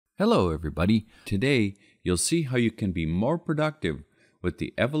Hello everybody. Today you'll see how you can be more productive with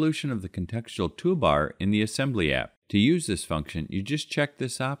the evolution of the contextual toolbar in the assembly app. To use this function, you just check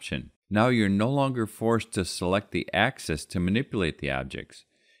this option. Now you're no longer forced to select the axis to manipulate the objects.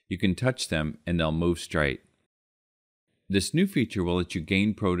 You can touch them and they'll move straight. This new feature will let you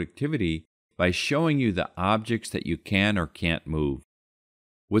gain productivity by showing you the objects that you can or can't move.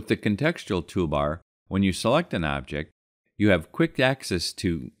 With the contextual toolbar, when you select an object, you have quick access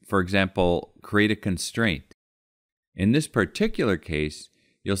to, for example, create a constraint. In this particular case,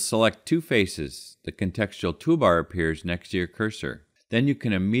 you'll select two faces. The contextual toolbar appears next to your cursor. Then you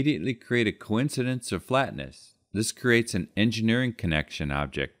can immediately create a coincidence of flatness. This creates an engineering connection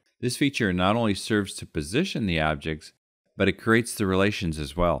object. This feature not only serves to position the objects, but it creates the relations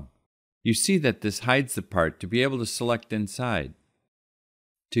as well. You see that this hides the part to be able to select inside.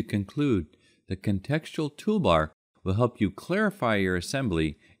 To conclude, the contextual toolbar will help you clarify your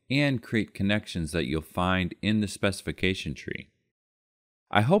assembly and create connections that you'll find in the specification tree.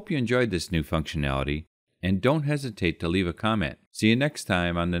 I hope you enjoyed this new functionality, and don't hesitate to leave a comment. See you next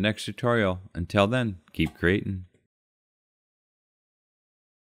time on the next tutorial. Until then, keep creating.